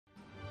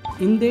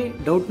ಹಿಂದೆ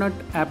ಡೌಟ್ನಟ್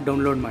app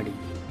download ಮಾಡಿ.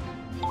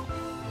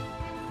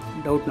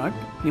 ಡೌಟ್ನಟ್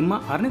ನಿಮ್ಮ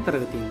 6ನೇ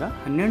ತರಗತಿಯಿಂದ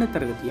 12ನೇ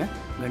ತರಗತಿಯ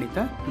ಗಣಿತ,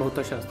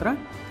 ಭೌತಶಾಸ್ತ್ರ,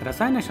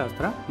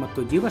 ರಸಾಯನಶಾಸ್ತ್ರ ಮತ್ತು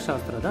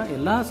ಜೀವಶಾಸ್ತ್ರದ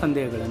ಎಲ್ಲ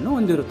ಸಂದೇಹಗಳನ್ನು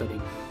ಹೊಂದಿರುತ್ತದೆ.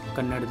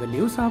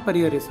 ಕನ್ನಡದಲ್ಲಿಯೂ ಸಹ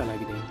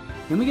ಪರಿಹರಿಸಲಾಗಿದೆ.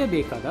 ನಿಮಗೆ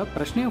ಬೇಕಾದ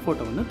ಪ್ರಶ್ನೆಯ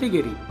ಫೋಟೋವನ್ನು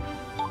ತೆಗೆಯಿರಿ,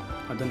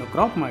 ಅದನ್ನು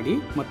ಕ್ರಾಪ್ ಮಾಡಿ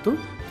ಮತ್ತು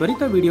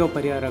ತ್ವರಿತ ವಿಡಿಯೋ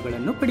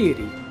ಪರಿಹಾರಗಳನ್ನು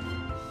ಪಡೆಯಿರಿ.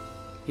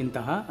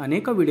 ಇಂತಹ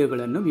ಅನೇಕ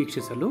ವಿಡಿಯೋಗಳನ್ನು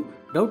ವೀಕ್ಷಿಸಲು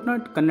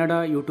ಡೌಟ್ನಟ್ ಕನ್ನಡ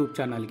ಯೂಟ್ಯೂಬ್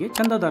ಚಾನಲ್ಗೆ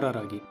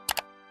ಚಂದಾದಾರರಾಗಿ.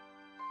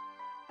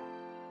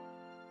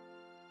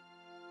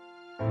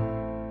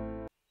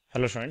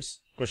 Hello students,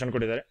 question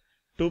ಕೊಟ್ಟಿದ್ದಾರೆ.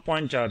 2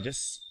 point charges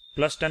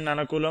plus 10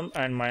 nanocoulomb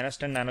and minus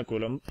 10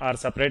 nanocoulomb are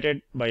separated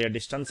by a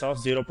distance of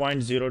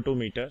 0.02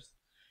 meters.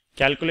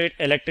 Calculate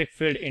electric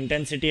field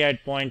intensity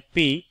at point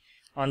P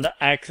on the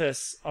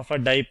axis of a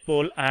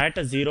dipole at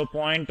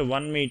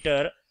 0.1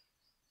 meter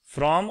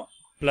from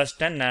plus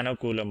 10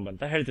 nanocoulomb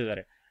ಅಂತ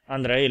ಹೇಳ್ತಿದ್ದಾರೆ.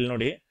 ಅಂದ್ರೆ ಇಲ್ಲಿ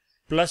ನೋಡಿ,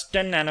 plus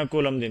 10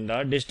 nanocoulomb ದಿಂದ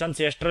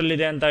distance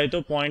ಎಷ್ಟರಲ್ಲಿದೆ ಅಂತ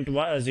ಆಯ್ತು?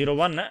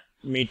 0.01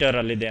 metre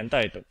ಅಲ್ಲಿದೆ ಅಂತ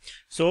ಆಯ್ತು.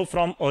 So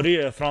from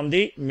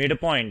the mid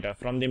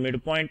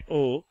point O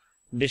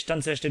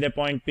distance ಎಷ್ಟಿದೆ?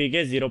 ಪಾಯಿಂಟ್ ಪಿ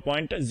ಗೆ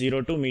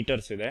 0.02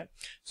 ಮೀಟರ್ಸ್ ಇದೆ.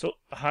 ಸೊ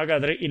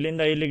ಹಾಗಾದ್ರೆ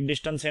ಇಲ್ಲಿಂದ ಇಲ್ಲಿಗೆ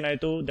ಡಿಸ್ಟೆನ್ಸ್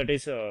ಏನಾಯ್ತು? ದಟ್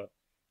ಈಸ್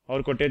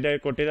ಅವ್ರು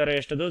ಕೊಟ್ಟಿದ್ದಾರೆ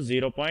ಎಷ್ಟದು?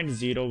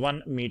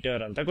 0.01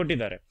 ಮೀಟರ್ ಅಂತ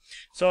ಕೊಟ್ಟಿದ್ದಾರೆ.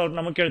 ಸೊ ಅವ್ರು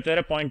ನಮಗೆ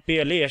ಕೇಳ್ತಿದ್ದಾರೆ ಪಾಯಿಂಟ್ ಪಿ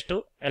ಅಲ್ಲಿ ಎಷ್ಟು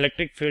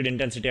ಎಲೆಕ್ಟ್ರಿಕ್ ಫೀಲ್ಡ್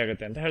ಇಂಟೆನ್ಸಿಟಿ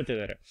ಆಗುತ್ತೆ ಅಂತ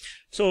ಹೇಳ್ತಿದ್ದಾರೆ.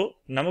 ಸೊ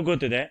ನಮಗೆ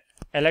ಗೊತ್ತಿದೆ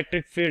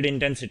electric field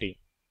intensity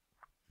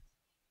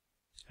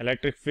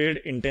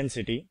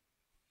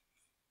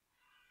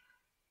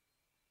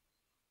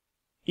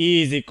E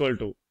is equal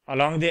to,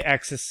 along the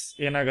axis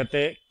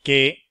ಏನಾಗುತ್ತೆ?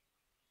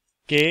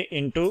 K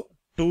into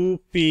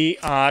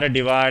 2PR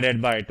divided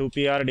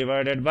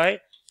by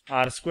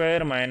R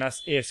square minus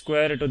A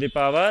square to the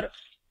power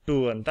 2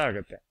 ಅಂತ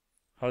ಆಗುತ್ತೆ.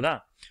 ಹೌದಾ?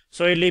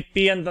 ಸೊ ಇಲ್ಲಿ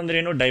P ಅಂತಂದ್ರೆ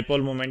ಏನು?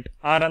 Dipole moment.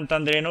 R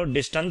ಅಂತಂದ್ರೆ ಏನು?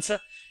 Distance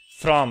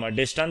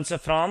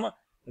from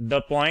the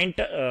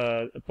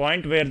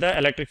point where the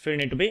electric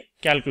field need to B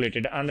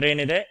calculated. ಅಂದ್ರೆ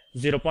ಏನಿದೆ?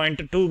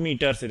 0.2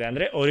 ಮೀಟರ್ಸ್ ಇದೆ.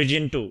 ಅಂದ್ರೆ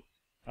ಒರಿಜಿನ್ ಟು,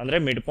 ಅಂದ್ರೆ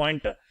mid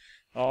point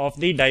of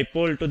the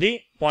dipole to the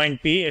point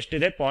P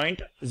ಎಷ್ಟಿದೆ?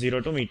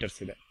 0.02 ಮೀಟರ್ಸ್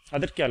ಇದೆ.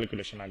 ಅದ್ರ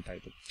ಕ್ಯಾಲ್ಕುಲೇಷನ್ ಆಗ್ತಾ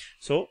ಇತ್ತು.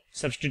 ಸೊ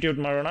ಸಬ್ಸ್ಟಿಟ್ಯೂಟ್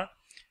ಮಾಡೋಣ.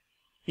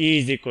 E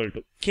is equal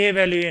to K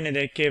value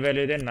ಏನಿದೆ? K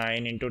ವ್ಯಾಲ್ಯೂ ಇದೆ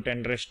 9 into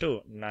 10 raised to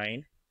 9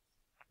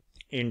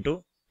 into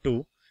 2.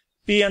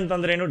 P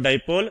ಅಂತಂದ್ರೆ ಏನು?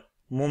 Dipole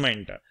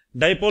moment.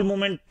 Dipole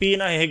moment P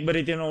ನ ಹೇಗೆ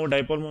ಬರಿತೀವಿ ನಾವು?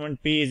 Dipole moment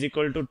P is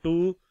equal to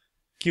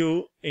 2Q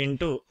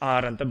into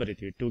R ಅಂತ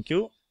ಬರಿತೀವಿ.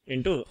 2Q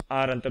into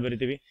R ಅಂತ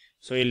ಬರಿತೀವಿ.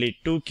 ಸೊ ಇಲ್ಲಿ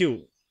 2Q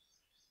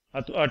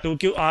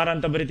R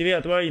ಅಂತ ಬರಿತೀವಿ,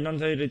 ಅಥವಾ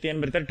ಇನ್ನೊಂದು ರೀತಿ ಏನ್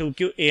ಬರೀತಾರೆ?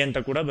 2QA ಅಂತ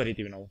ಕೂಡ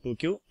ಬರಿತೀವಿ ನಾವು.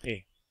 2QA.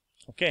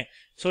 ಓಕೆ.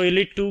 ಸೊ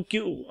ಇಲ್ಲಿ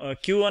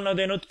Q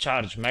ಅನ್ನೋದೇನು?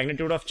 Charge,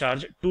 magnitude of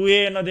charge. 2A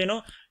ಅನ್ನೋದೇನು?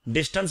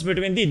 Distance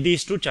between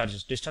these two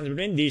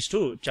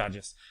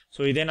charges.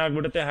 So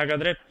ಇದೇನಾಗ್ಬಿಡುತ್ತೆ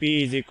ಹಾಗಾದ್ರೆ? P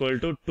is equal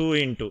to 2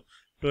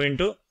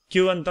 into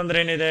Q ಅಂತಂದ್ರೆ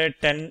ಏನಿದೆ?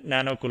 10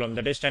 nanocoulomb,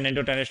 that is 10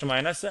 into 10 raised to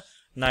minus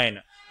 9.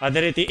 ಅದೇ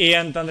ರೀತಿ A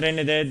ಅಂತಂದ್ರೆ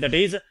ಏನಿದೆ? That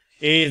is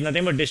A is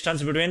nothing but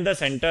distance between the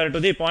center to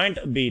the point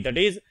B, that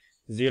is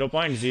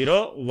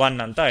 0.01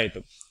 ಅಂತ ಆಯ್ತು.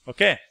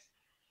 Okay,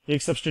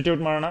 ಈಗ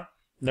substitute ಮಾಡೋಣ.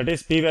 ದಟ್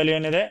ಈಸ್ P ವ್ಯಾಲ್ಯೂ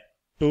ಏನಿದೆ?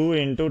 2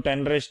 into 10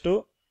 raised to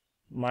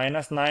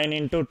minus 9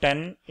 into 10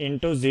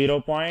 into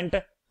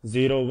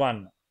 0.01.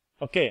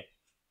 Okay,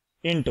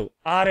 into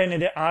R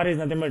ಏನಿದೆ? R is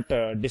nothing but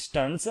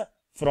distance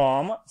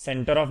from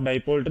center of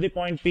dipole to the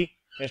point P.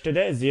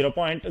 ಎಷ್ಟಿದೆ?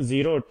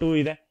 0.02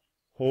 ಇದೆ.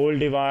 Whole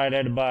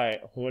divided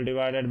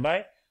by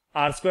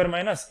R square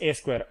minus A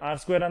square. R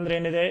square ಅಂದ್ರೆ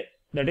ಏನಿದೆ?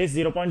 That is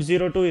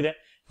 0.02 ಇದೆ.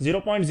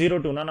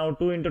 0.02 ನಾವು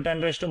 2 into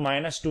 10 raised to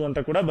minus 2 ಅಂತ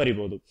ಕೂಡ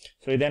ಬರಿಬಹುದು.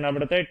 So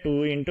ಇದೇನಾಗ್ಬಿಡುತ್ತೆ? 2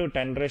 into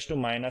 10 raised to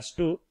minus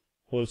 2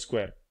 whole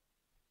square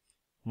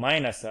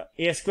minus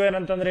A square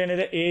ಅಂತಂದ್ರೆ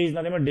ಏನಿದೆ? A is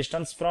nothing but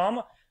distance from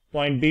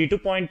point B to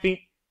point P,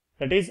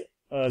 that is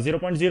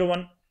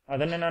 0.01.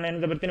 ಅದನ್ನೇ ನಾನು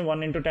ಏನಿದೆ ಬರ್ತೀನಿ?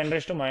 1 into 10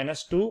 raised to minus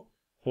 2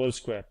 whole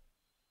square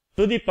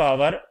to the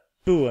power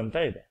 2 ಅಂತ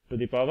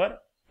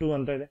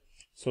ಇದೆ.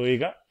 So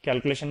ಈಗ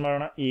calculation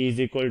ಮಾಡೋಣ. E is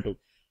equal to,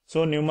 so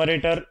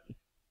numerator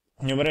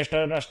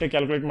ಅಷ್ಟೇ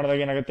ಕ್ಯಾಲ್ಕುಲೇಟ್ ಮಾಡಿದಾಗ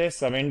ಏನಾಗುತ್ತೆ?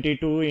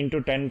 72 into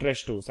 10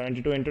 raised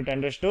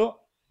to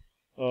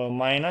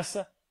minus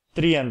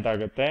 3 ಅಂತ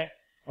ಆಗುತ್ತೆ.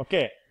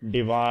 ಓಕೆ,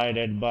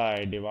 ಡಿವೈಡೆಡ್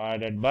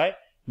ಬೈ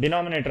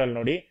ಡಿನಾಮಿನೇಟರ್ ಅಲ್ಲಿ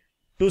ನೋಡಿ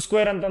 2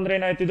 ಸ್ಕ್ವೇರ್ ಅಂತಂದ್ರೆ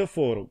ಏನಾಯ್ತು? ಇದು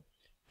 4.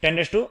 10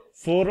 raised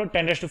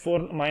to 4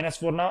 minus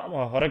 4 ನ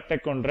ಹೊರಗೆ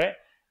ತೆಕ್ಕೊಂಡ್ರೆ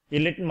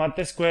ಇಲ್ಲಿ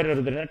ಮತ್ತೆ ಸ್ಕ್ವೇರ್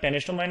ಇರೋದ್ರಿಂದ 10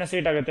 raised to minus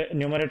 8 ಆಗುತ್ತೆ.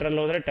 ನ್ಯೂಮರೇಟರ್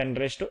ಅಲ್ಲಿ ಹೋದ್ರೆ 10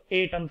 raised to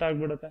 8 ಅಂತ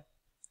ಆಗ್ಬಿಡುತ್ತೆ.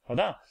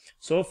 ಹೌದಾ?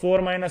 ಸೊ 4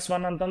 minus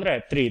 1 ಅಂತಂದ್ರೆ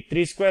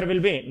 3 square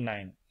will be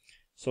 9.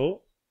 So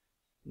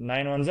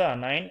 9 ones are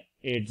 9,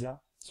 8s are.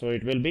 So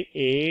it will be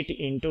 8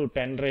 into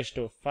 10 raised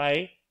to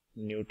 5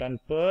 Newton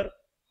per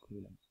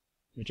Coulomb,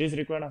 which is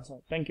required answer.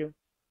 Thank you.